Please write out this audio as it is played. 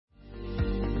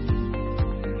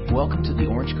Welcome to the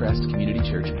Orange Crest Community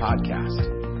Church podcast.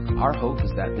 Our hope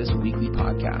is that this weekly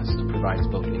podcast provides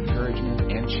both encouragement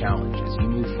and challenge as you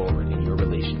move forward in your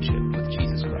relationship with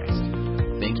Jesus Christ.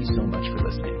 Thank you so much for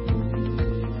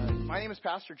listening. My name is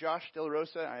Pastor Josh De La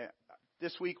Rosa.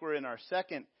 This week we're in our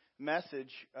second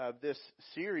message of this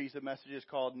series of messages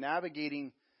called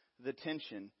Navigating the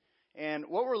Tension. And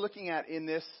what we're looking at in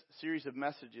this series of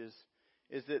messages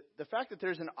is that the fact that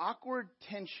there's an awkward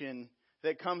tension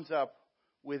that comes up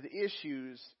with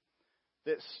issues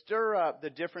that stir up the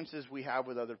differences we have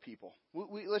with other people.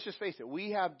 Let's just face it,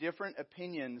 we have different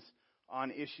opinions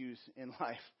on issues in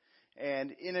life.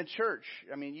 And in a church,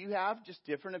 you have just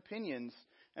different opinions.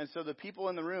 And so the people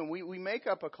in the room, we make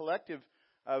up a collective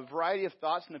variety of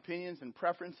thoughts and opinions and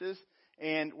preferences.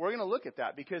 And we're going to look at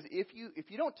that because if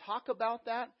you don't talk about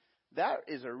that,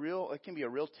 it can be a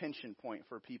real tension point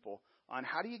for people on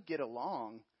how do you get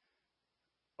along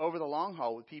over the long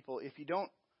haul with people if you don't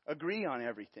agree on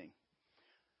everything.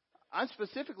 I'm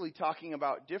specifically talking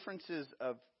about differences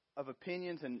of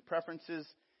opinions and preferences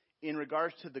in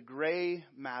regards to the gray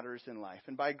matters in life.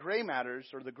 And by gray matters,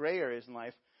 or the gray areas in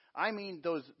life, I mean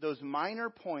those minor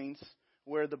points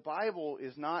where the Bible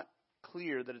is not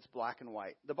clear that it's black and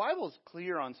white. The Bible is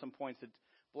clear on some points. It's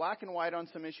black and white on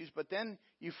some issues, but then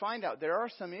you find out there are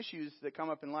some issues that come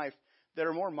up in life that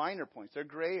are more minor points. They're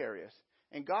gray areas.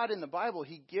 And God in the Bible,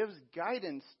 He gives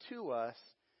guidance to us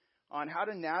on how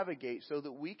to navigate so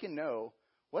that we can know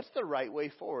what's the right way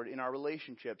forward in our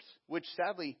relationships, which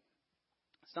sadly,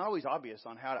 it's not always obvious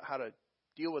on how to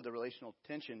deal with the relational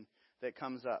tension that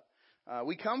comes up.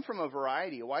 We come from a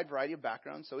wide variety of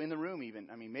backgrounds. So in the room even,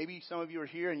 maybe some of you are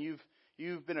here and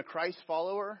you've been a Christ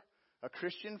follower, a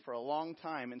Christian for a long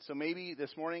time. And so maybe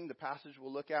this morning the passage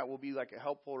we'll look at will be like a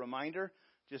helpful reminder,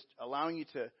 just allowing you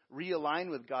to realign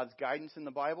with God's guidance in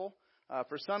the Bible.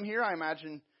 For some here, I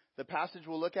imagine the passage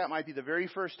we'll look at might be the very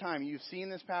first time you've seen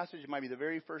this passage. It might be the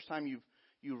very first time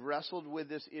you've wrestled with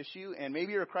this issue. And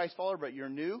maybe you're a Christ follower, but you're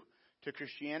new to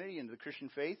Christianity and the Christian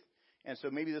faith. And so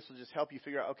maybe this will just help you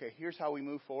figure out, okay, here's how we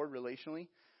move forward relationally.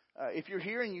 If you're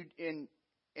here and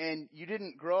you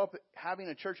didn't grow up having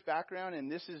a church background and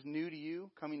this is new to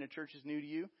you, coming to church is new to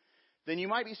you, then you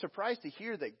might be surprised to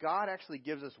hear that God actually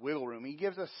gives us wiggle room. He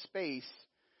gives us space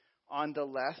on the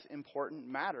less important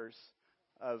matters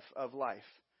of life.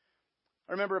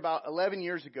 I remember about 11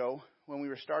 years ago when we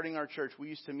were starting our church, we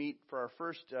used to meet for our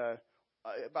first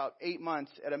about 8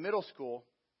 months at a middle school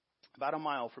about a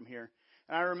mile from here.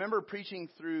 And I remember preaching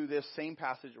through this same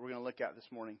passage that we're going to look at this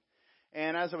morning.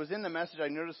 And as I was in the message, I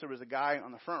noticed there was a guy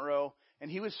on the front row,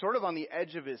 and he was sort of on the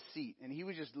edge of his seat. And he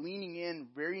was just leaning in,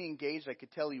 very engaged. I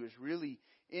could tell he was really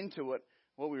into what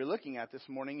we were looking at this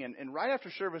morning. And right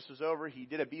after service was over, he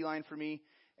did a beeline for me,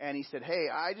 and he said, "Hey,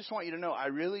 I just want you to know I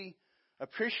really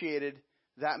appreciated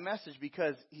that message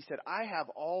because," he said, "I have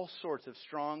all sorts of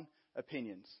strong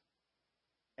opinions.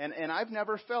 And I've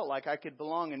never felt like I could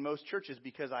belong in most churches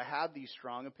because I have these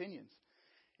strong opinions."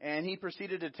 And he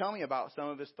proceeded to tell me about some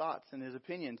of his thoughts and his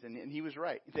opinions, and he was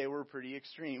right. They were pretty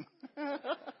extreme.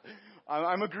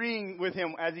 I'm agreeing with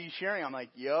him as he's sharing. I'm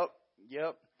like, yep.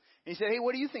 And he said, "Hey,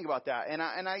 what do you think about that?" And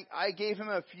I gave him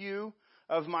a few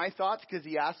of my thoughts because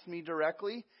he asked me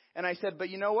directly. And I said, "But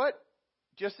you know what?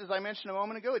 Just as I mentioned a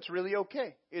moment ago, it's really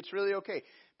okay. It's really okay.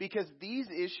 Because these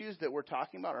issues that we're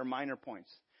talking about are minor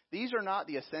points. These are not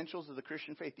the essentials of the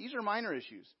Christian faith. These are minor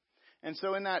issues." And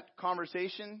so in that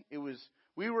conversation,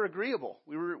 we were agreeable.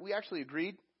 We actually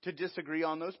agreed to disagree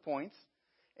on those points,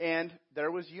 and there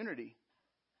was unity.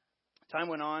 Time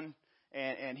went on,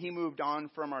 and he moved on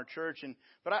from our church.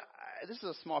 But this is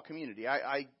a small community.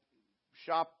 I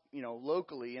shop,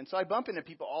 locally, and so I bump into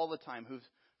people all the time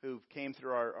who've came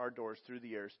through our doors through the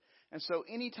years. And so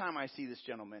anytime I see this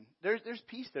gentleman, there's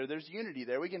peace there. There's unity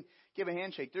there. We can give a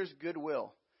handshake. There's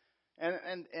goodwill.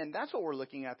 And that's what we're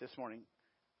looking at this morning.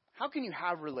 How can you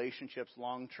have relationships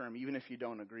long term even if you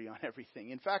don't agree on everything?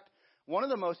 In fact, one of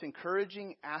the most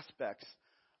encouraging aspects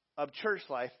of church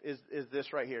life is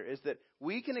this right here, is that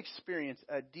we can experience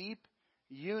a deep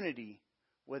unity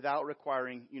without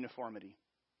requiring uniformity.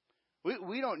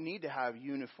 We don't need to have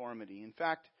uniformity. In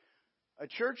fact, a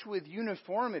church with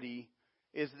uniformity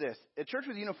is this. A church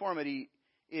with uniformity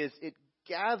is it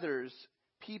gathers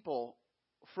people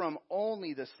from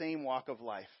only the same walk of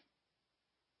life.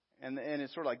 And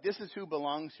it's sort of like, this is who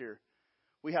belongs here.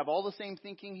 We have all the same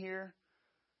thinking here.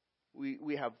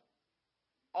 We have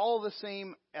all the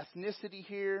same ethnicity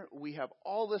here. We have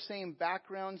all the same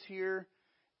backgrounds here.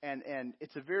 And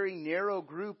it's a very narrow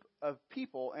group of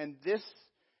people. And this,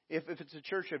 if it's a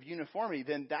church of uniformity,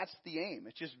 then that's the aim.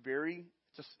 It's just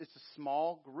it's a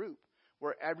small group.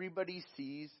 where everybody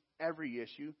sees every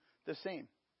issue the same.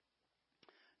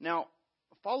 Now,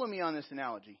 follow me on this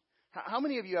analogy. How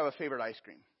many of you have a favorite ice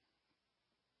cream?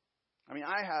 I mean,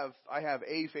 I have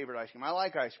a favorite ice cream. I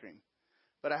like ice cream,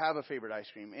 but I have a favorite ice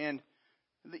cream. And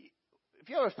if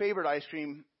you have a favorite ice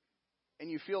cream and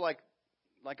you feel like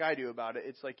I do about it,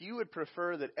 it's like you would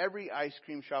prefer that every ice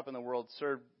cream shop in the world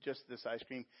served just this ice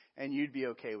cream and you'd be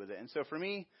okay with it. And so for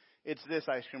me, it's this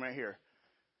ice cream right here.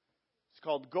 It's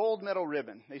called Gold Medal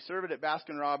Ribbon. They serve it at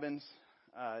Baskin-Robbins.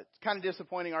 It's kind of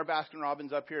disappointing. Our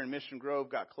Baskin-Robbins up here in Mission Grove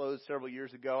got closed several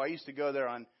years ago. I used to go there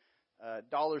on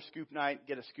dollar scoop night,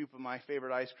 get a scoop of my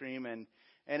favorite ice cream, and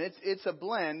it's a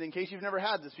blend. In case you've never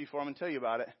had this before, I'm going to tell you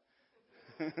about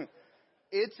it.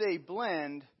 It's a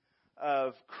blend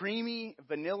of creamy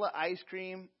vanilla ice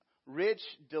cream, rich,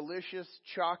 delicious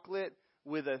chocolate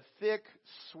with a thick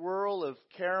swirl of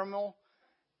caramel.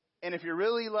 And if you're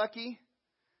really lucky,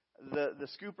 the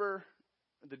scooper,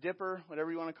 the dipper,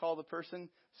 whatever you want to call the person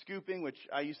scooping, which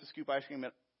I used to scoop ice cream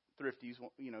at Thrifty's,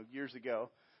 years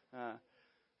ago.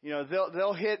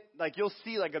 They'll hit, like, you'll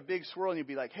see like a big swirl and you'll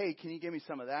be like, hey, can you give me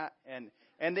some of that?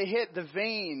 And they hit the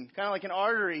vein, kind of like an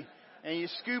artery, and you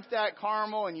scoop that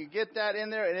caramel and you get that in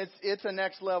there, and it's a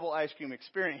next level ice cream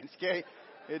experience, okay?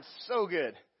 It's so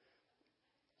good.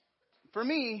 For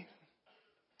me,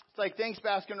 it's like, thanks,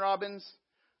 Baskin-Robbins.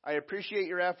 I appreciate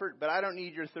your effort, but I don't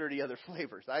need your 30 other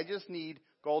flavors. I just need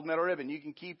Gold Medal Ribbon. You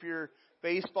can keep your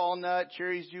baseball nut,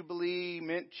 cherries jubilee,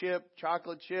 mint chip,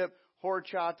 chocolate chip,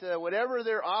 horchata, whatever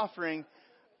they're offering.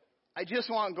 I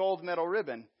just want Gold Medal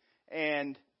Ribbon.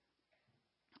 And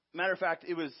matter of fact,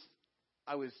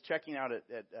 I was checking out at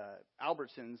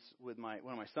Albertsons with one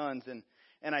of my sons,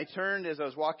 and I turned as I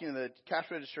was walking to the cash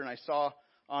register, and I saw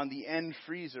on the end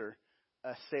freezer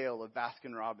a sale of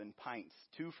Baskin-Robbins pints,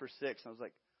 2 for $6. And I was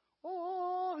like,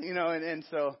 oh, and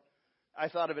so I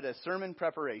thought of it as sermon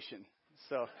preparation.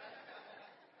 So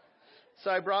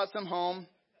I brought some home.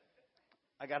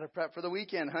 I got to prep for the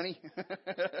weekend, honey.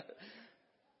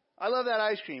 I love that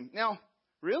ice cream. Now,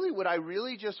 really, would I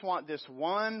really just want this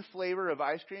one flavor of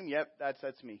ice cream? Yep,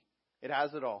 that's me. It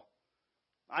has it all.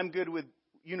 I'm good with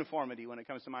uniformity when it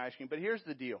comes to my ice cream. But here's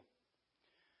the deal.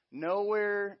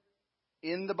 Nowhere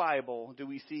in the Bible do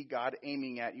we see God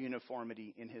aiming at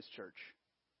uniformity in His church.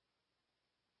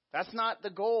 That's not the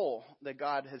goal that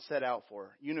God has set out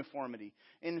for, uniformity.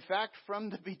 In fact, from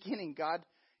the beginning, God,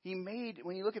 He made,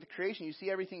 when you look at the creation, you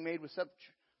see everything made with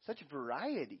such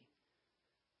variety.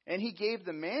 And He gave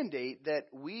the mandate that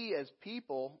we as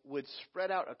people would spread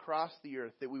out across the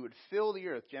earth, that we would fill the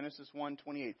earth, Genesis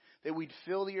 1:28, that we'd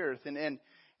fill the earth.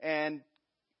 And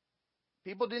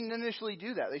people didn't initially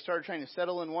do that. They started trying to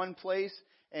settle in one place,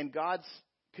 and God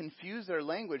confused their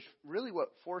language, really what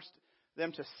forced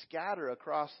them to scatter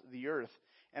across the earth.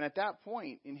 And at that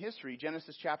point in history,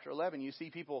 Genesis chapter 11, you see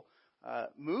people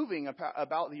moving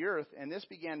about the earth, and this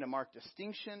began to mark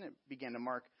distinction. It began to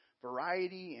mark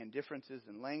variety and differences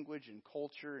in language and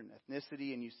culture and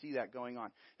ethnicity, and you see that going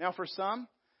on. Now, for some,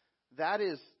 that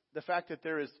is the fact that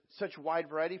there is such wide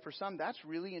variety. For some, that's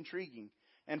really intriguing.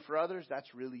 And for others,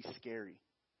 that's really scary.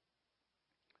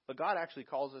 But God actually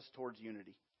calls us towards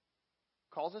unity.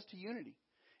 Calls us to unity.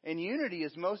 And unity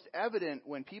is most evident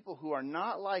when people who are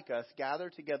not like us gather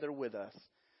together with us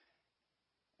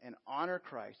and honor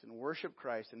Christ and worship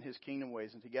Christ and His kingdom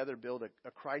ways, and together build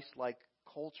a Christ-like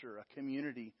culture, a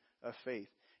community of faith.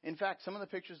 In fact, some of the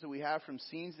pictures that we have from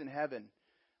scenes in heaven,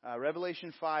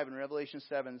 Revelation 5 and Revelation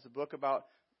 7 is a book about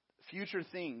future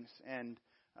things, and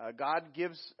God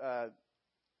gives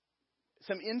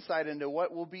some insight into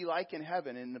what will be like in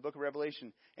heaven in the book of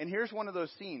Revelation. And here's one of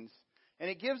those scenes. And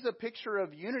it gives a picture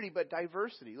of unity but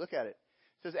diversity. Look at it.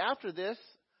 It says, after this,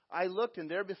 I looked, and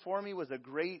there before me was a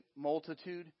great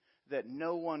multitude that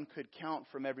no one could count,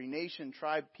 from every nation,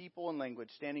 tribe, people, and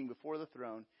language, standing before the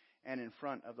throne and in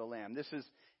front of the Lamb. This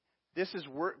is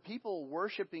people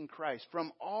worshiping Christ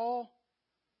from all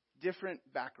different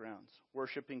backgrounds,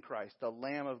 worshiping Christ, the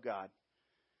Lamb of God.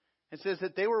 It says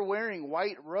that they were wearing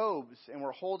white robes and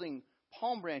were holding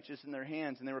palm branches in their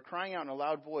hands, and they were crying out in a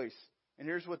loud voice. And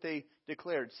here's what they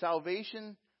declared.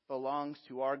 Salvation belongs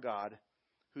to our God,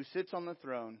 who sits on the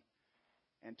throne,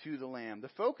 and to the Lamb. The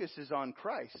focus is on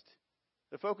Christ.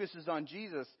 The focus is on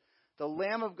Jesus, the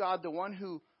Lamb of God, the one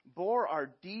who bore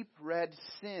our deep red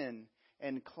sin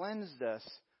and cleansed us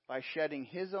by shedding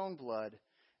His own blood,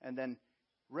 and then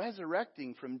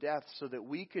resurrecting from death so that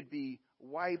we could be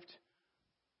wiped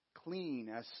clean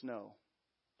as snow.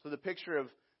 So the picture of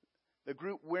the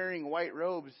group wearing white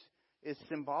robes is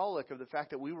symbolic of the fact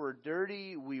that we were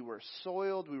dirty, we were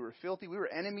soiled, we were filthy, we were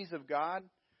enemies of God,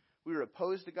 we were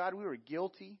opposed to God, we were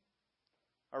guilty.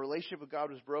 Our relationship with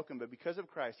God was broken, but because of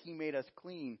Christ, He made us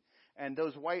clean. And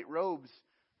those white robes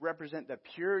represent the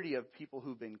purity of people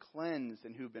who've been cleansed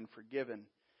and who've been forgiven.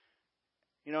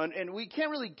 You know, and we can't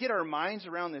really get our minds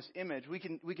around this image. We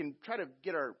can try to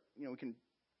get we can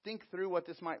think through what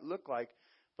this might look like,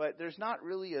 but there's not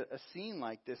really a scene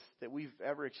like this that we've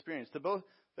ever experienced.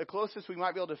 The closest we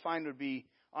might be able to find would be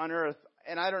on Earth,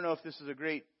 and I don't know if this is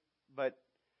but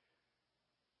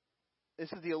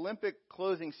this is the Olympic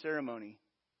closing ceremony.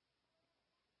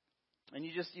 And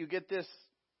you get this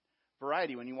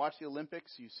variety. When you watch the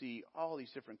Olympics, you see all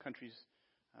these different countries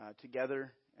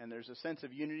together, and there's a sense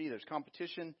of unity, there's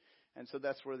competition, and so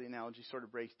that's where the analogy sort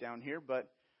of breaks down here. But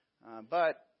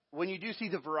when you do see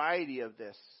the variety of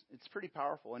this, it's pretty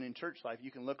powerful. And in church life,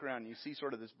 you can look around and you see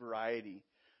sort of this variety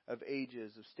of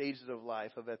ages, of stages of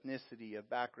life, of ethnicity, of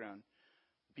background.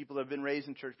 People that have been raised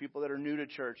in church, people that are new to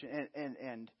church,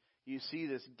 and you see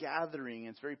this gathering,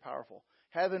 and it's very powerful.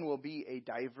 Heaven will be a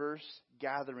diverse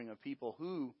gathering of people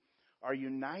who are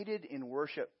united in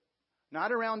worship,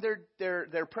 not around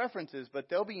their preferences, but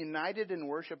they'll be united in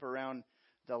worship around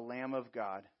the Lamb of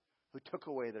God who took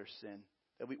away their sin.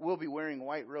 That we'll be wearing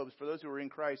white robes. For those who are in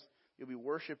Christ, you'll be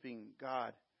worshiping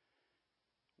God,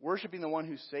 worshiping the one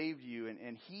who saved you,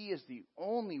 and He is the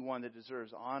only one that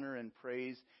deserves honor and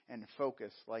praise and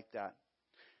focus like that.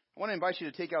 I want to invite you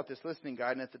to take out this listening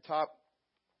guide, and at the top,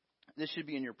 this should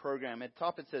be in your program. At the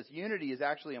top it says, unity is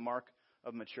actually a mark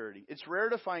of maturity. It's rare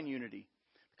to find unity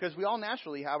because we all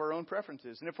naturally have our own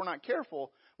preferences. And if we're not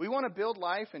careful, we want to build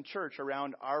life and church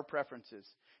around our preferences.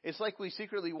 It's like we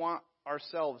secretly want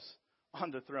ourselves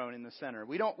on the throne in the center.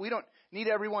 We don't need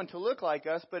everyone to look like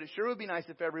us, but it sure would be nice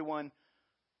if everyone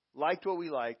liked what we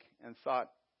like and thought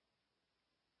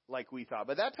like we thought.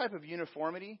 But that type of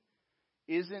uniformity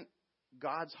isn't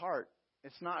God's heart.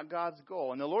 It's not God's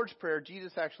goal. In the Lord's Prayer,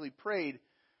 Jesus actually prayed.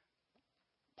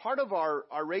 Part of our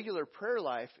regular prayer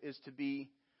life is to be,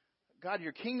 God,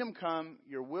 your kingdom come,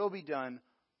 your will be done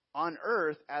on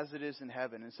earth as it is in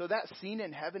heaven. And so that scene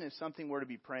in heaven is something we're to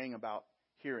be praying about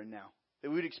here and now. That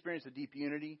we would experience a deep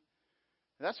unity.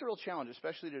 And that's a real challenge,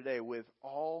 especially today with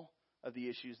all of the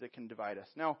issues that can divide us.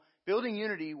 Now, building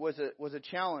unity was a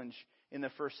challenge in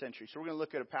the first century. So we're going to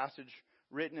look at a passage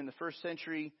written in the first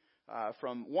century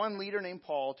from one leader named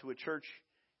Paul to a church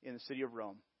in the city of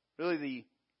Rome. Really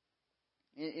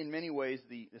in many ways,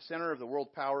 the center of the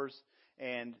world powers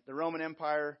and the Roman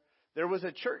Empire. There was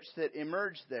a church that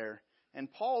emerged there.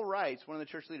 And Paul writes, one of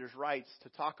the church leaders writes to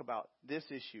talk about this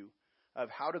issue of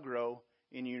how to grow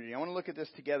in unity. I want to look at this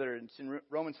together. It's in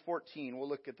Romans 14. We'll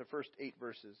look at the first 8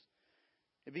 verses.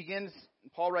 It begins,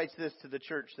 Paul writes this to the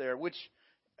church there, which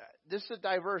this is a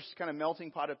diverse kind of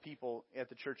melting pot of people at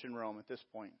the church in Rome at this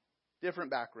point. Different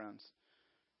backgrounds.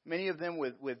 Many of them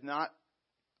with not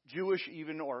Jewish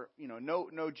even, or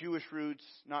no Jewish roots,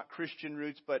 not Christian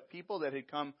roots, but people that had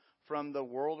come from the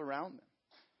world around them.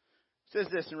 It says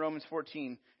this in Romans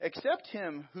 14, accept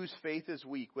him whose faith is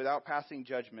weak without passing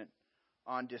judgment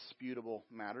on disputable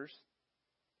matters.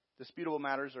 Disputable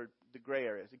matters are the gray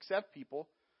areas. Accept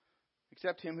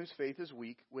him whose faith is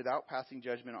weak without passing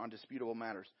judgment on disputable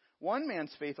matters. One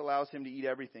man's faith allows him to eat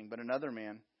everything, but another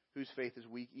man whose faith is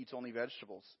weak eats only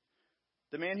vegetables.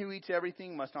 The man who eats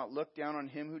everything must not look down on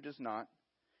him who does not,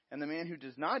 and the man who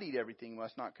does not eat everything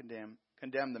must not condemn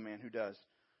the man who does,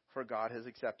 for God has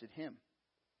accepted him.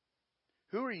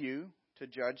 Who are you to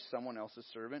judge someone else's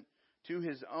servant? To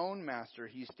his own master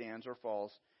he stands or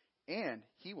falls, and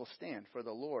he will stand, for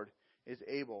the Lord is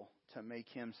able to make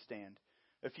him stand.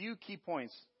 A few key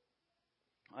points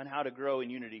on how to grow in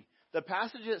unity. The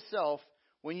passage itself,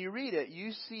 when you read it,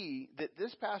 you see that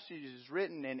this passage is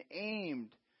written and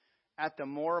aimed at the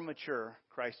more mature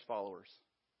Christ followers.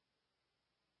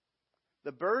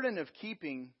 The burden of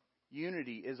keeping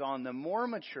unity is on the more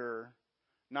mature,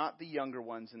 not the younger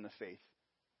ones in the faith.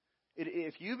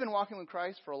 If you've been walking with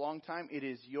Christ for a long time, it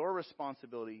is your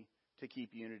responsibility to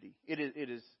keep unity. It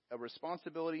is a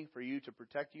responsibility for you to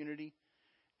protect unity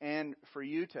and for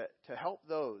you to help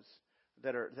those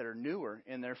that are newer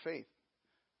in their faith.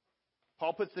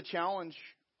 Paul puts the challenge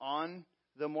on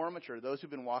the more mature, those who've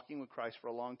been walking with Christ for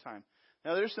a long time.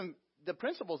 Now, the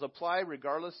principles apply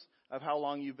regardless of how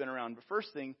long you've been around. But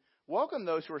first thing, welcome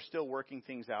those who are still working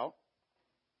things out.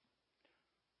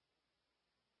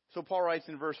 So Paul writes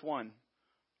in verse 1,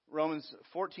 Romans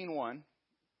 14:1,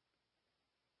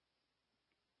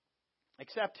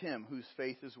 accept him whose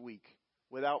faith is weak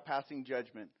without passing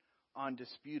judgment on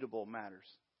disputable matters.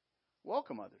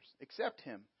 Welcome others. Accept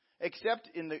him. Accept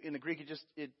in the Greek,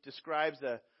 it describes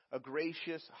a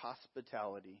gracious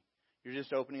hospitality. You're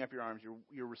just opening up your arms.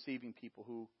 You're receiving people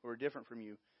who are different from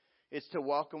you. It's to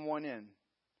welcome one in.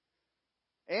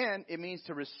 And it means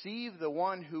to receive the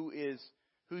one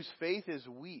whose faith is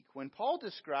weak. When Paul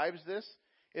describes this,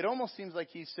 it almost seems like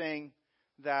he's saying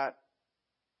that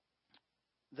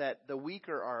the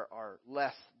weaker are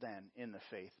less than in the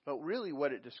faith. But really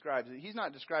what it describes, he's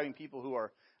not describing people who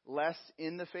are less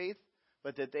in the faith,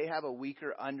 but that they have a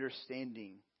weaker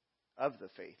understanding of the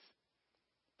faith.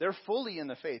 They're fully in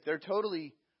the faith. They're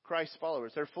totally Christ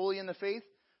followers. They're fully in the faith,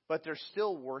 but they're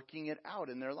still working it out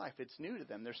in their life. It's new to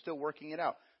them. They're still working it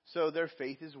out. So their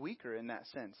faith is weaker in that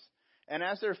sense. And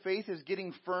as their faith is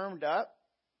getting firmed up,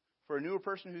 for a newer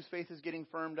person whose faith is getting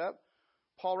firmed up,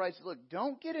 Paul writes, look,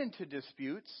 don't get into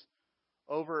disputes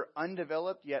over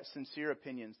undeveloped yet sincere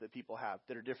opinions that people have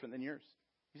that are different than yours.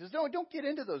 He says, no, don't get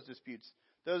into those disputes.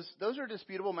 Those are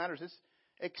disputable matters.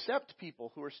 Accept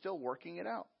people who are still working it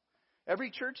out.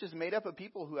 Every church is made up of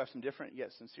people who have some different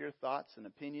yet sincere thoughts and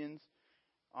opinions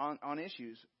on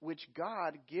issues, which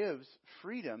God gives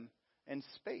freedom and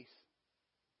space.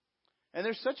 And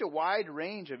there's such a wide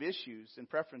range of issues and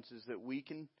preferences that we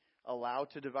can allow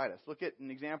to divide us. Look at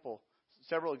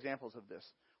several examples of this.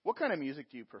 What kind of music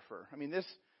do you prefer? I mean, this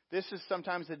is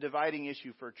sometimes a dividing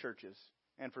issue for churches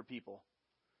and for people.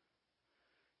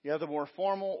 You have the more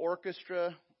formal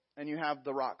orchestra, and you have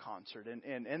the rock concert.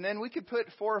 And then we could put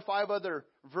 4 or 5 other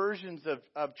versions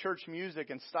of church music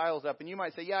and styles up. And you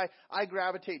might say, yeah, I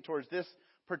gravitate towards this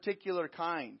particular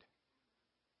kind.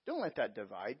 Don't let that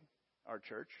divide our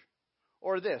church.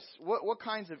 Or this, what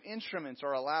kinds of instruments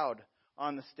are allowed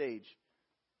on the stage?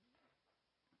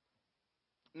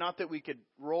 Not that we could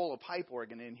roll a pipe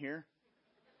organ in here.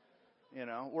 You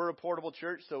know, we're a portable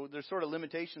church, so there's sort of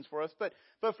limitations for us. But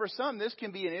for some, this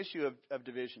can be an issue of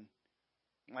division.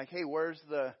 Like, hey, where's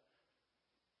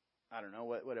I don't know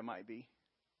what it might be.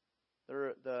 I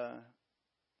don't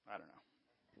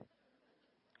know.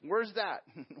 Where's that?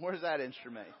 Where's that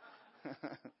instrument?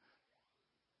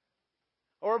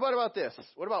 Or what about this?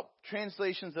 What about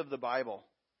translations of the Bible?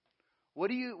 What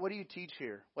do you teach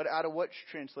here? Out of which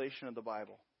translation of the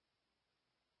Bible?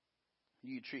 Do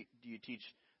you teach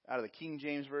out of the King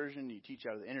James Version? Do you teach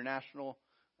out of the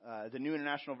New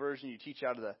International Version? Do you teach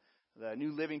out of the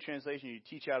New Living Translation? Do you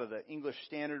teach out of the English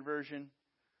Standard Version?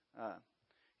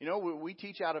 We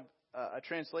teach out of a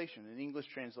translation, an English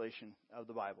translation of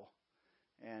the Bible.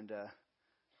 And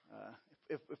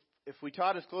if we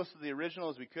taught as close to the original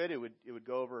as we could, it would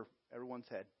go over everyone's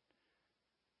head.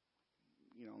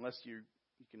 You know, unless you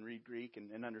can read Greek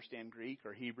and understand Greek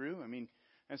or Hebrew. I mean,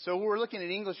 and so we're looking at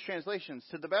English translations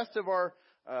to the best of our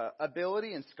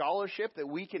ability and scholarship that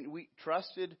we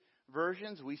trusted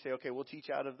versions. We say, okay, we'll teach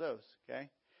out of those. Okay,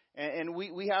 and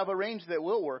we have a range that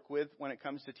we'll work with when it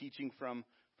comes to teaching from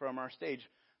our stage.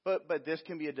 But this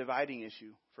can be a dividing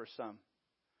issue for some.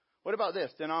 What about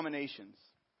this? Denominations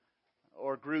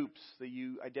or groups that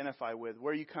you identify with,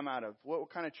 where you come out of. What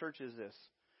kind of church is this?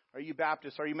 Are you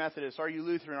Baptist? Are you Methodist? Are you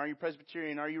Lutheran? Are you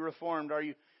Presbyterian? Are you Reformed? Are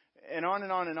you... And on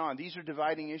and on and on. These are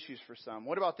dividing issues for some.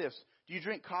 What about this? Do you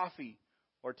drink coffee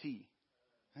or tea?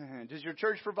 Does your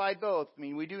church provide both? I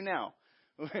mean, we do now.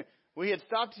 We had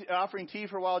stopped offering tea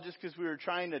for a while just because we were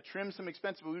trying to trim some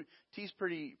expensive. Tea's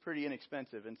pretty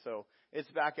inexpensive, and so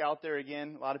it's back out there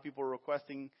again. A lot of people are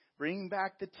requesting, bring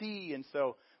back the tea, and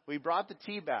so we brought the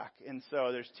tea back. And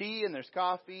so there's tea and there's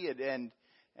coffee, and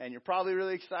you're probably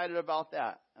really excited about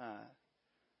that.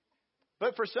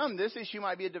 But for some, this issue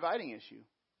might be a dividing issue.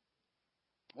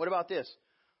 What about this?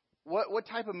 What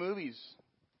type of movies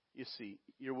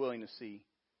you're willing to see?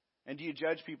 And do you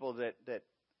judge people that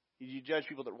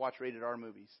watch rated R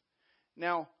movies?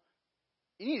 Now,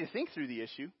 you need to think through the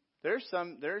issue.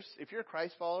 If you're a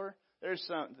Christ follower, there's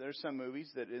some movies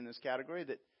that in this category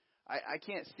that I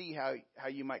can't see how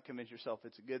you might convince yourself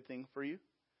it's a good thing for you.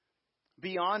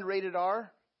 Beyond rated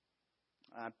R,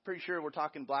 I'm pretty sure we're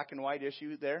talking black and white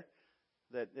issue there.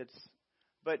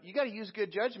 But you got to use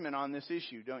good judgment on this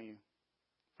issue, don't you?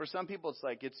 For some people, it's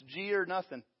like it's G or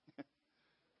nothing.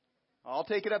 I'll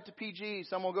take it up to PG.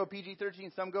 Some will go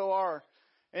PG-13. Some go R.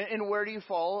 And where do you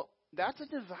fall? That's a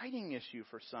dividing issue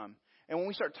for some. And when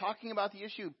we start talking about the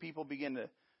issue, people begin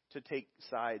to take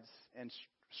sides, and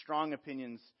strong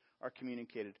opinions are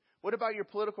communicated. What about your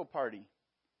political party?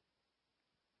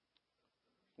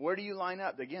 Where do you line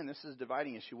up? Again, this is a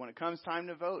dividing issue. When it comes time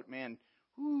to vote, man,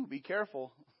 be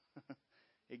careful.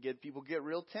 People get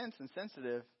real tense and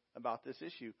sensitive about this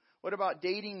issue. What about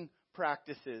dating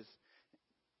practices?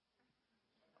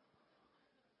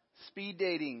 Speed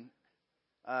dating.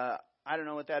 I don't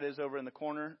know what that is over in the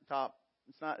corner top.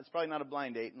 It's probably not a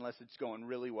blind date unless it's going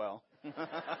really well.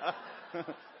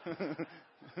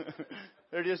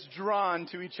 They're just drawn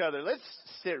to each other. Let's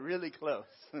sit really close.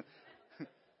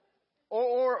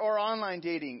 or online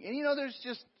dating. And there's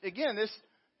just, again, this,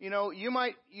 you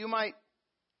might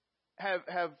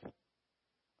have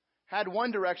had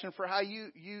one direction for how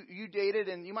you dated,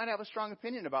 and you might have a strong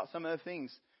opinion about some of the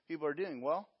things people are doing.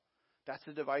 Well, that's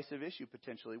a divisive issue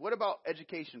potentially. What about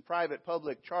education, private,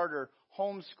 public, charter,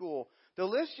 homeschool? The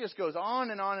list just goes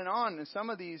on and on and on, and some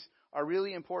of these are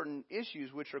really important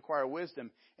issues which require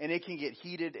wisdom, and it can get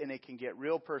heated and it can get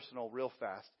real personal real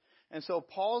fast. And so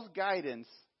Paul's guidance,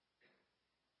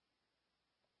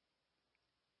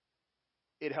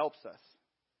 it helps us.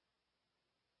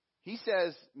 He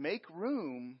says, make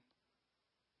room.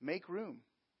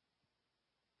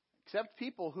 Accept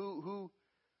people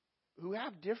who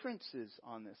have differences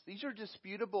on this. These are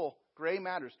disputable gray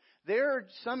matters. There are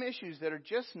some issues that are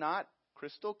just not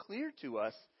crystal clear to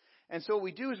us. And so what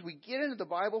we do is we get into the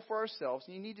Bible for ourselves,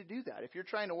 and you need to do that. If you're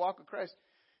trying to walk with Christ,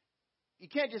 you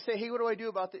can't just say, hey, what do I do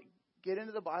about that? Get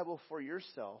into the Bible for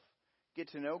yourself. Get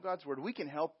to know God's Word. We can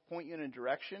help point you in a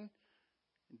direction,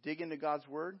 dig into God's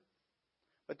Word.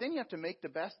 But then you have to make the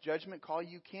best judgment call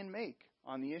you can make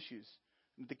on the issues.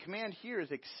 The command here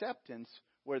is acceptance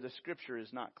where the Scripture is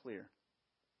not clear.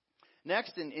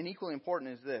 Next, and equally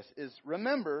important is this, is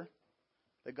remember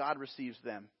that God receives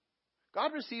them.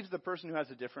 God receives the person who has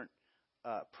a different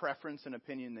preference and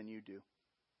opinion than you do.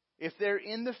 If they're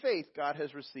in the faith, God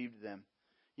has received them.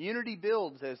 Unity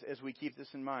builds as we keep this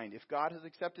in mind. If God has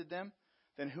accepted them,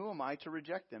 then who am I to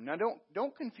reject them? Now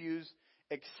don't confuse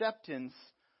acceptance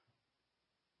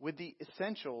with the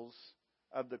essentials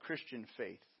of the Christian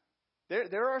faith.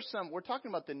 There are some, we're talking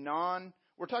about the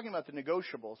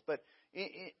negotiables, but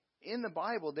in the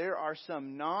Bible there are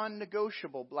some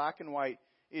non-negotiable black and white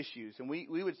issues. And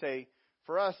we would say,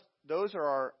 for us, those are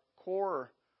our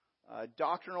core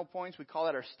doctrinal points. We call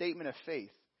that our statement of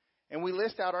faith. And we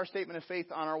list out our statement of faith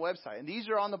on our website. And these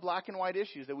are on the black and white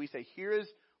issues that we say, here is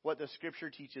what the Scripture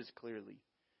teaches clearly.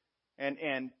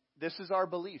 And this is our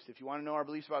beliefs. If you want to know our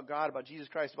beliefs about God, about Jesus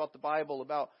Christ, about the Bible,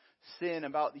 about sin,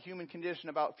 about the human condition,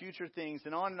 about future things,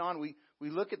 and on, we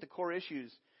look at the core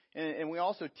issues. And we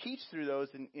also teach through those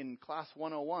in Class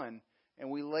 101. And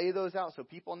we lay those out so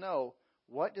people know,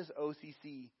 what does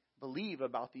OCC believe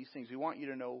about these things? We want you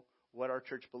to know what our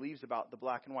church believes about the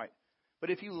black and white. But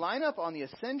if you line up on the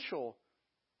essential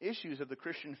issues of the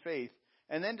Christian faith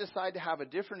and then decide to have a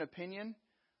different opinion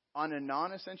on a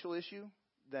non-essential issue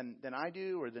than I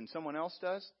do or than someone else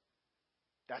does,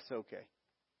 that's okay.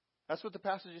 That's what the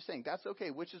passage is saying. That's okay,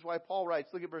 which is why Paul writes,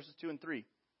 look at verses 2 and 3.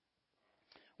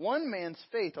 One man's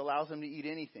faith allows him to eat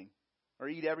anything or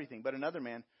eat everything, but another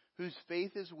man whose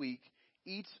faith is weak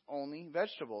eats only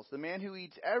vegetables. The man who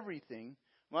eats everything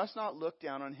must not look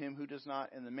down on him who does not,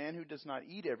 and the man who does not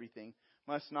eat everything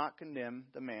must not condemn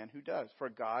the man who does, for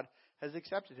God has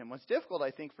accepted him. What's difficult,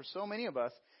 I think, for so many of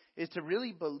us is to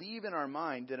really believe in our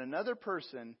mind that another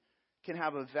person can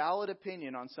have a valid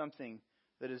opinion on something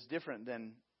that is different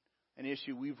than an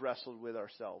issue we've wrestled with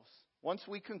ourselves. Once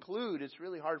we conclude, it's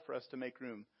really hard for us to make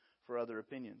room for other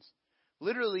opinions.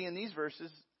 Literally, in these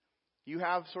verses, you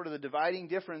have sort of the dividing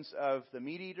difference of the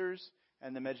meat eaters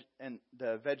and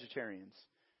the vegetarians.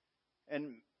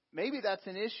 And maybe that's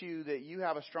an issue that you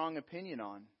have a strong opinion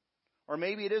on. Or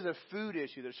maybe it is a food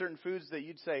issue. There's certain foods that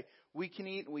you'd say we can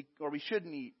eat or we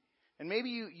shouldn't eat. And maybe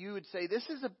you would say this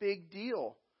is a big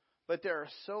deal. But there are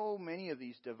so many of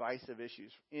these divisive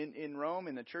issues. In Rome,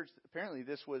 in the church, apparently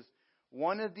this was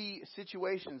one of the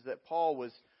situations that Paul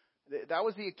was, that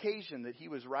was the occasion that he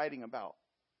was writing about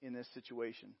in this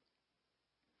situation.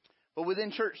 But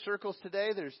within church circles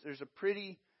today,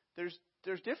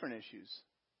 there's different issues.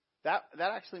 That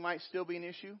actually might still be an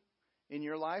issue in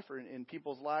your life or in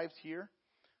people's lives here.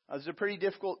 There's a pretty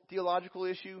difficult theological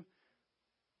issue.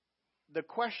 The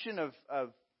question of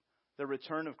the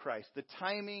return of Christ, the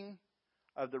timing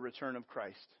of the return of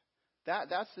Christ.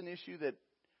 That's an issue that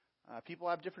people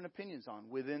have different opinions on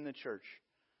within the church.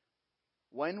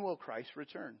 When will Christ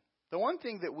return? The one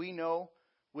thing that we know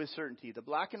with certainty, the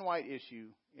black and white issue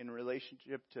in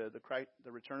relationship to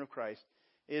the return of Christ,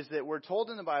 is that we're told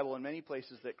in the Bible in many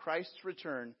places that Christ's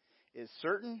return is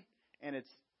certain and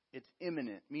it's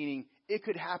imminent, meaning it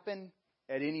could happen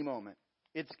at any moment.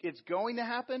 It's going to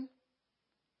happen,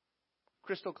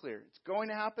 crystal clear. It's going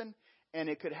to happen, and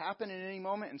it could happen at any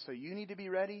moment, and so you need to be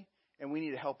ready, and we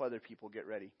need to help other people get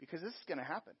ready, because this is going to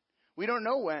happen. We don't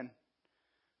know when,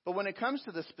 but when it comes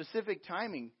to the specific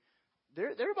timing, there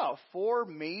are about 4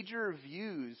 major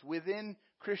views within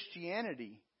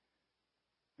Christianity.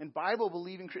 And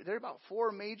Bible-believing, there are about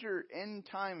 4 major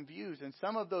end-time views, and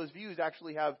some of those views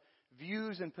actually have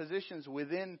views and positions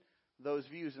within those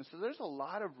views. And so there's a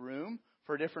lot of room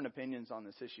for different opinions on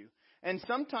this issue. And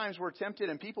sometimes we're tempted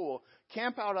and people will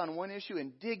camp out on one issue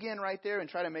and dig in right there and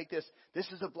try to make this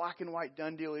is a black and white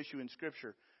done deal issue in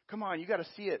Scripture. Come on, you got to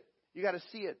see it. You got to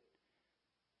see it.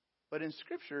 But in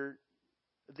Scripture,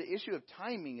 the issue of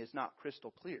timing is not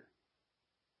crystal clear.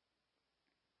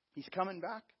 He's coming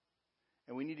back,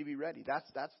 and we need to be ready. That's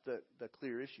the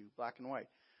clear issue, black and white.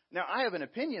 Now, I have an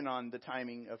opinion on the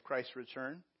timing of Christ's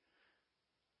return,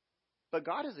 but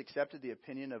God has accepted the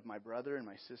opinion of my brother and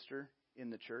my sister in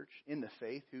the church, in the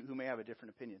faith, who may have a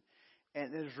different opinion.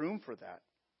 And there's room for that.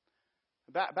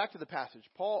 Back to the passage.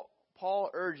 Paul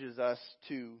urges us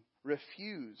to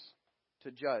refuse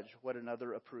to judge what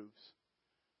another approves.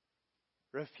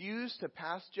 Refuse to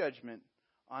pass judgment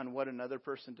on what another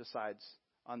person decides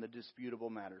on the disputable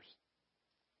matters.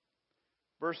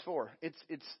 Verse 4,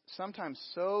 it's sometimes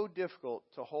so difficult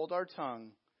to hold our tongue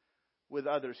with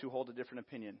others who hold a different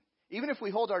opinion. Even if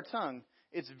we hold our tongue,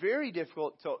 it's very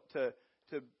difficult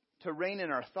to rein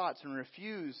in our thoughts and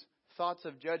refuse thoughts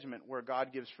of judgment where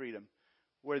God gives freedom,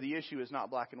 where the issue is not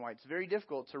black and white. It's very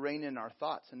difficult to rein in our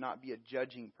thoughts and not be a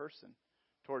judging person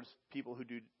towards people who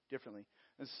do differently.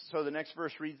 And so the next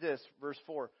verse reads this, verse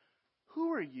 4.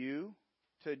 Who are you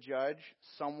to judge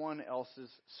someone else's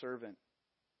servant?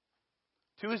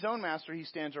 To his own master he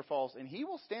stands or falls, and he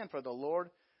will stand, for the Lord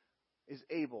is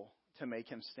able to make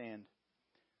him stand.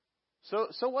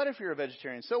 So what if you're a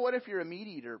vegetarian? So what if you're a meat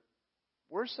eater?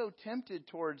 We're so tempted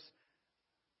towards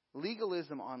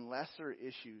legalism on lesser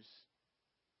issues.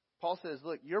 Paul says,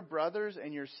 look, your brothers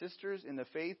and your sisters in the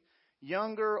faith,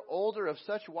 younger, older, of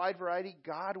such wide variety,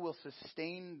 God will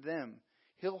sustain them.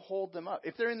 He'll hold them up.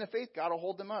 If they're in the faith, God will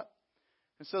hold them up.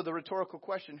 And so the rhetorical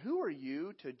question, who are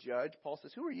you to judge? Paul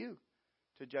says, who are you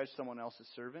to judge someone else's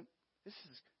servant? This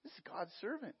is God's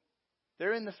servant.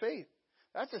 They're in the faith.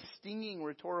 That's a stinging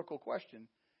rhetorical question.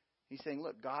 He's saying,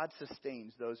 look, God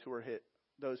sustains those who are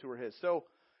his. So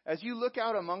as you look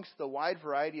out amongst the wide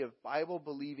variety of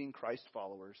Bible-believing Christ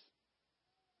followers,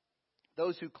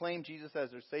 those who claim Jesus as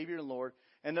their Savior and Lord,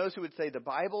 and those who would say the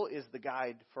Bible is the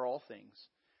guide for all things,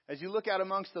 as you look out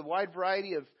amongst the wide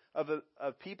variety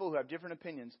of people who have different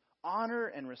opinions, honor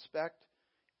and respect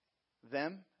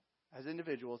them as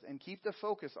individuals and keep the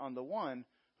focus on the one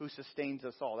who sustains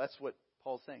us all. That's what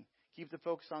Paul's saying. Keep the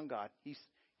focus on God.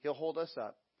 He'll hold us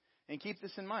up. And keep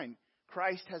this in mind.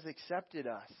 Christ has accepted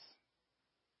us.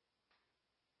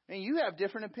 And you have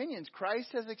different opinions. Christ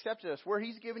has accepted us. Where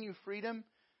He's given you freedom,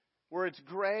 where it's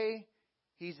gray,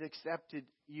 He's accepted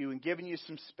you and given you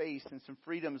some space and some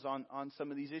freedoms on some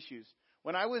of these issues.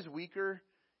 When I was weaker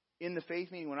in the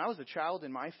faith, meaning when I was a child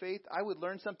in my faith, I would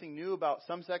learn something new about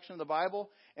some section of the Bible,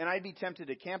 and I'd be tempted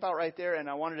to camp out right there, and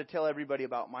I wanted to tell everybody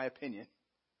about my opinion.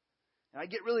 And I'd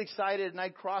get really excited, and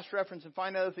I'd cross-reference and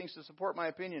find other things to support my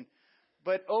opinion.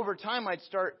 But over time, I'd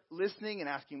start listening and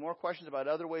asking more questions about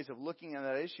other ways of looking at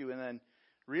that issue, and then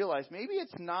realize maybe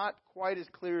it's not quite as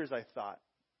clear as I thought.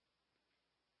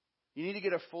 You need to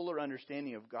get a fuller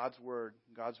understanding of God's Word,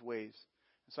 God's ways.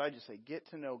 And so I just say, get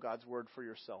to know God's Word for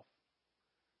yourself.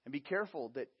 And be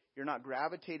careful that you're not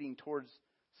gravitating towards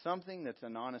something that's a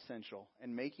non-essential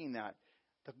and making that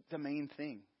the main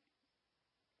thing.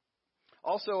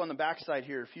 Also on the backside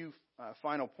here, a few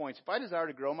final points. If I desire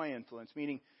to grow my influence,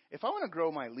 meaning if I want to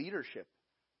grow my leadership,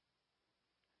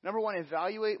 number one,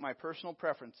 evaluate my personal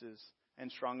preferences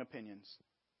and strong opinions.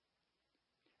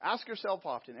 Ask yourself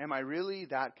often, am I really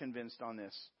that convinced on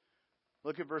this?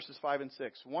 Look at verses 5 and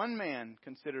 6. One man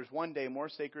considers one day more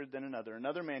sacred than another.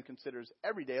 Another man considers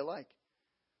every day alike.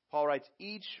 Paul writes,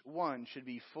 each one should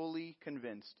be fully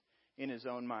convinced in his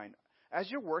own mind. As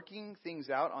you're working things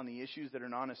out on the issues that are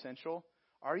non-essential,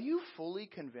 are you fully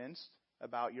convinced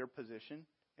about your position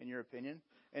and your opinion?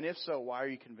 And if so, why are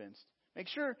you convinced? Make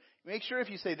sure if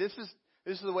you say this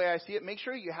is the way I see it, make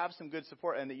sure you have some good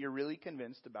support and that you're really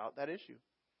convinced about that issue.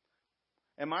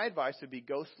 And my advice would be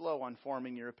go slow on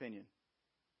forming your opinion.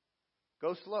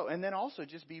 Go slow. And then also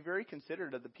just be very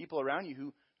considerate of the people around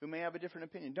you who may have a different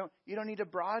opinion. You don't need to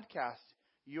broadcast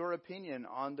your opinion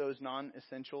on those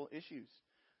non-essential issues.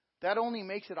 That only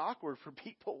makes it awkward for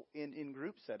people in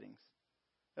group settings.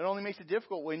 It only makes it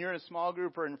difficult when you're in a small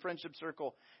group or in a friendship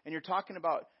circle and you're talking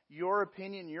about your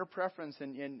opinion, your preference,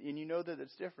 and you know that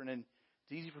it's different. And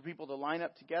it's easy for people to line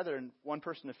up together and one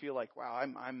person to feel like, wow,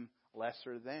 I'm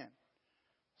lesser than.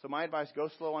 So my advice, go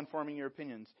slow on forming your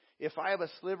opinions. If I have a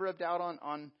sliver of doubt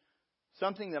on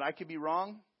something that I could be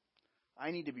wrong,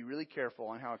 I need to be really careful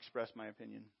on how I express my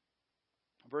opinion.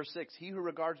 Verse 6, he who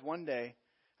regards one day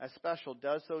as special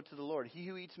does so to the Lord. He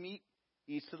who eats meat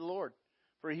eats to the Lord,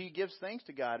 for he gives thanks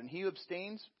to God. And he who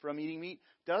abstains from eating meat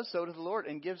does so to the Lord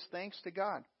and gives thanks to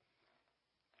God.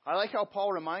 I like how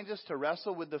Paul reminds us to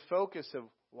wrestle with the focus of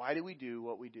why do we do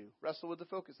what we do. Wrestle with the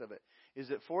focus of it. Is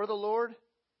it for the Lord,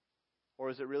 or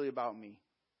is it really about me?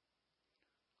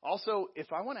 Also,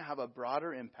 if I want to have a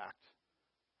broader impact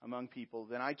among people,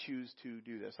 then I choose to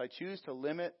do this. I choose to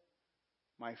limit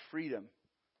my freedom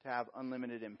to have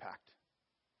unlimited impact.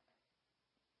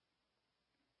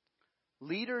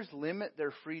 Leaders limit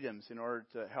their freedoms in order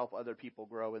to help other people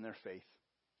grow in their faith.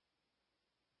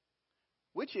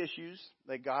 Which issues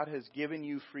that God has given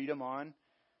you freedom on,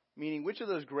 meaning which of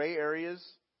those gray areas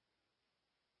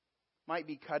might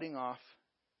be cutting off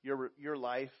your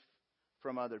life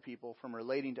from other people, from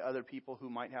relating to other people who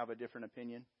might have a different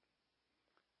opinion?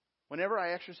 Whenever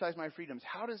I exercise my freedoms,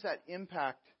 how does that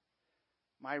impact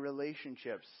my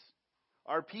relationships?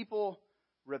 Are people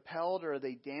repelled or are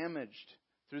they damaged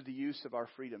through the use of our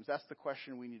freedoms? That's the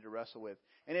question we need to wrestle with.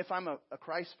 And if I'm a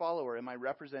Christ follower, am I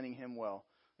representing Him well?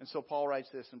 And so Paul writes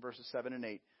this in verses 7 and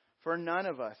 8. For none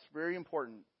of us, very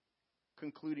important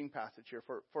concluding passage here,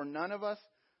 for none of us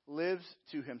lives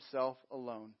to himself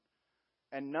alone,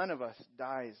 and none of us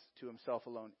dies to himself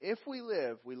alone. If we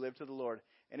live to the Lord,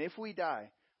 and if we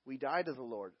die to the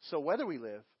Lord. So whether we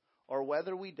live or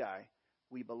whether we die,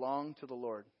 we belong to the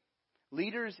Lord.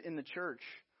 Leaders in the church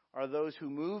are those who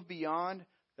move beyond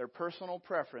their personal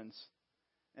preference,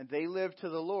 and they live to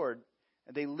the Lord,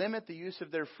 and they limit the use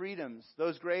of their freedoms.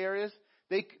 Those gray areas,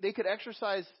 they could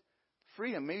exercise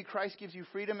freedom. Maybe Christ gives you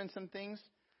freedom in some things.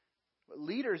 But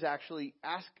leaders actually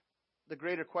ask the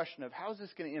greater question of, how is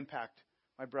this going to impact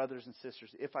my brothers and sisters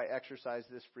if I exercise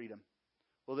this freedom?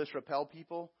 Will this repel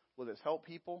people? Will this help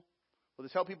people? Will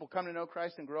this help people come to know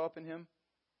Christ and grow up in Him?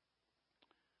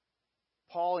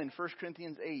 Paul in 1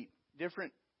 Corinthians 8,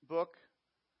 different book,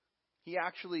 he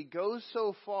actually goes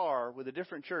so far with a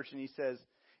different church and he says,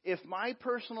 if my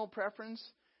personal preference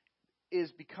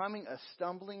is becoming a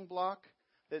stumbling block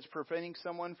that's preventing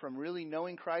someone from really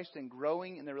knowing Christ and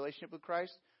growing in their relationship with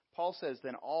Christ, Paul says,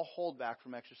 then I'll hold back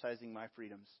from exercising my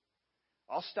freedoms.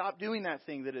 I'll stop doing that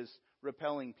thing that is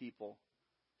repelling people.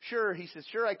 Sure, he says,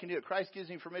 sure, I can do it. Christ gives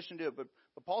me permission to do it.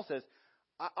 But Paul says,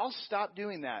 I'll stop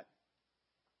doing that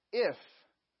if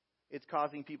it's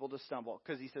causing people to stumble.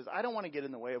 Because he says, I don't want to get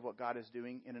in the way of what God is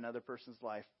doing in another person's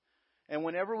life. And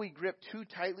whenever we grip too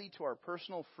tightly to our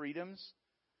personal freedoms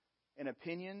and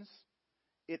opinions,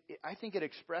 I think it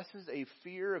expresses a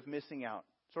fear of missing out,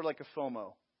 sort of like a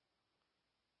FOMO.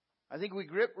 I think we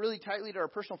grip really tightly to our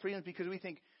personal freedoms because we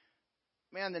think,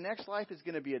 man, the next life is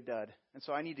going to be a dud, and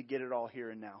so I need to get it all here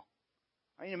and now.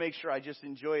 I need to make sure I just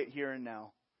enjoy it here and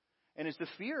now. And it's the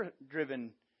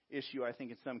fear-driven issue, I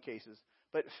think, in some cases.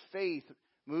 But faith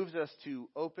moves us to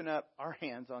open up our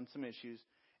hands on some issues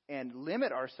and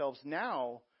limit ourselves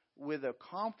now with a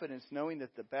confidence knowing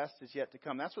that the best is yet to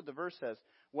come. That's what the verse says.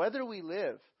 Whether we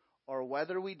live or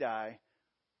whether we die,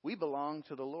 we belong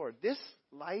to the Lord. This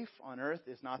life on earth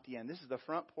is not the end. This is the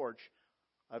front porch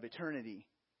of eternity.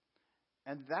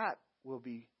 And that will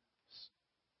be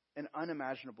an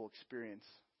unimaginable experience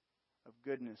of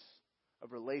goodness,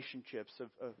 of relationships,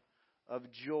 of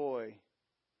joy.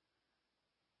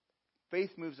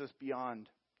 Faith moves us beyond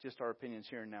just our opinions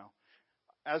here and now.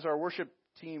 As our worship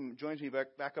team joins me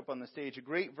back up on the stage, a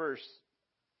great verse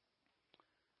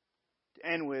to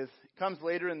end with comes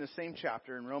later in the same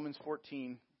chapter in Romans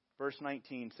 14, verse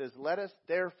 19. Says, let us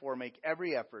therefore make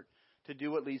every effort to do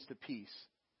what leads to peace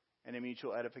and a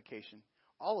mutual edification.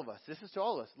 All of us. This is to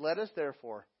all of us. Let us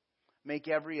therefore make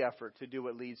every effort to do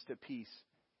what leads to peace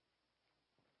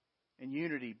and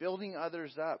unity, building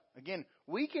others up. Again,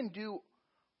 we can do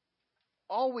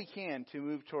all we can to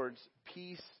move towards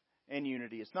peace and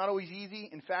unity. It's not always easy.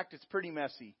 In fact, it's pretty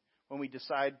messy when we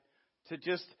decide to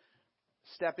just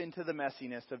step into the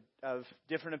messiness of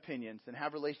different opinions and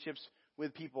have relationships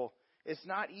with people. It's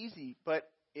not easy, but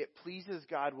it pleases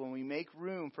God when we make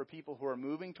room for people who are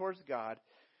moving towards God.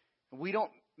 We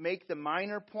don't make the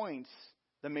minor points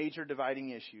the major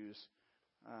dividing issues.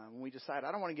 When we decide,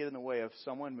 I don't want to get in the way of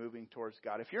someone moving towards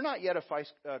God. If you're not yet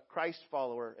a Christ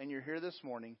follower and you're here this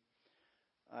morning,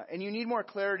 and you need more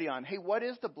clarity on, hey, what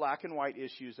is the black and white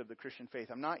issues of the Christian faith?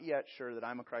 I'm not yet sure that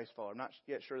I'm a Christ follower. I'm not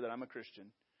yet sure that I'm a Christian.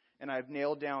 And I've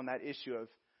nailed down that issue of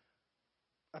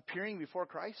appearing before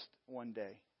Christ one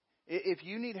day. If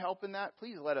you need help in that,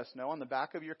 please let us know. On the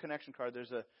back of your connection card,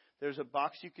 there's a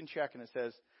box you can check, and it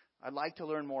says, I'd like to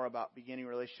learn more about beginning a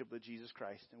relationship with Jesus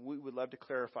Christ. And we would love to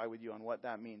clarify with you on what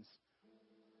that means.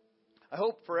 I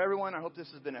hope this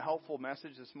has been a helpful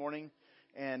message this morning.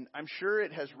 And I'm sure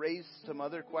it has raised some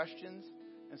other questions.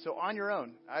 And so on your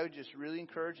own, I would just really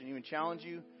encourage and even challenge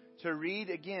you to read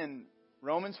again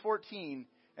Romans 14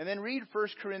 and then read 1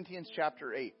 Corinthians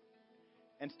chapter 8.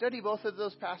 and study both of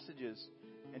those passages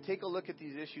and take a look at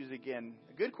these issues again.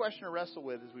 A good question to wrestle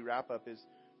with as we wrap up is,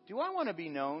 do I want to be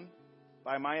known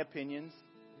by my opinions?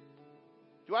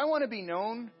 Do I want to be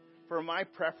known for my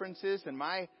preferences and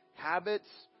my habits?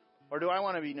 Or do I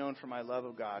want to be known for my love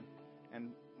of God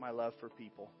and my love for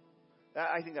people?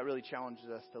 I think that really challenges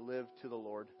us to live to the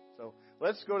Lord. So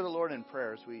let's go to the Lord in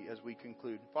prayer as we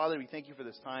conclude. Father, we thank you for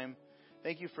this time.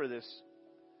 Thank you for this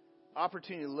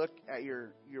opportunity to look at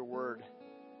your word.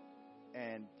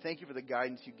 And thank you for the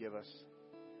guidance you give us.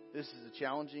 This is a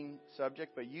challenging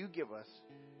subject, but you give us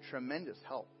tremendous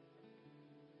help.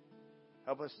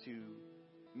 Help us to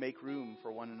make room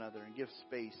for one another and give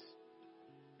space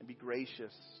and be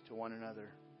gracious to one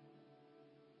another.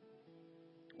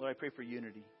 Lord, I pray for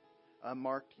unity,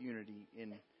 marked unity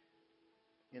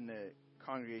in the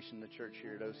congregation, the church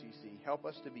here at OCC. Help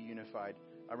us to be unified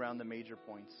around the major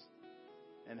points.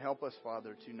 And help us,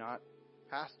 Father, to not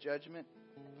pass judgment.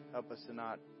 Help us to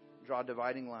not draw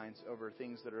dividing lines over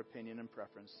things that are opinion and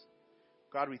preference.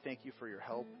 God, we thank you for your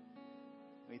help.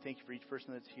 We thank you for each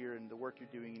person that's here and the work you're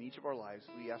doing in each of our lives.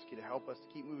 We ask you to help us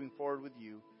to keep moving forward with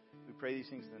you. We pray these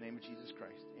things in the name of Jesus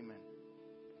Christ. Amen.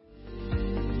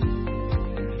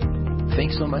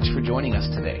 Thanks so much for joining us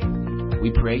today.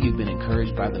 We pray you've been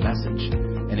encouraged by the message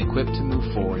and equipped to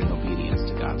move forward in obedience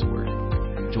to God's Word.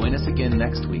 Join us again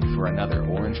next week for another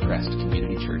Orange Crest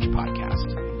Community Church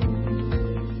podcast.